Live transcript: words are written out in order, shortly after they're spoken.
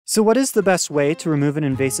So what is the best way to remove an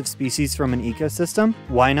invasive species from an ecosystem?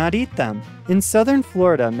 Why not eat them? In southern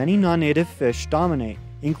Florida, many non-native fish dominate,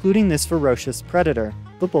 including this ferocious predator,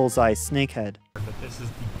 the bullseye snakehead. But this is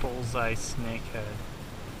the bullseye snakehead,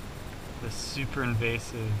 the super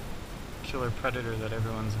invasive killer predator that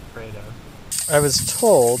everyone's afraid of. I was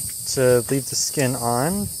told to leave the skin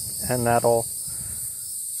on, and that'll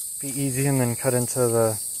be easy, and then cut into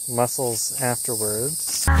the muscles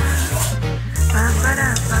afterwards.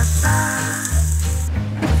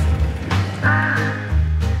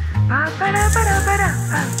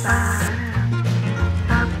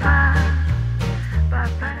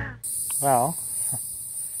 Well,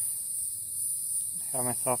 I got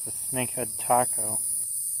myself a snakehead taco.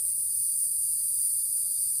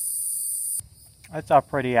 That's a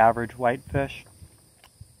pretty average whitefish.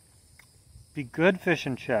 Be good fish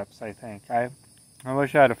and chips, I think. I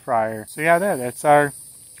wish I had a fryer. So yeah, that's our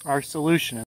solution.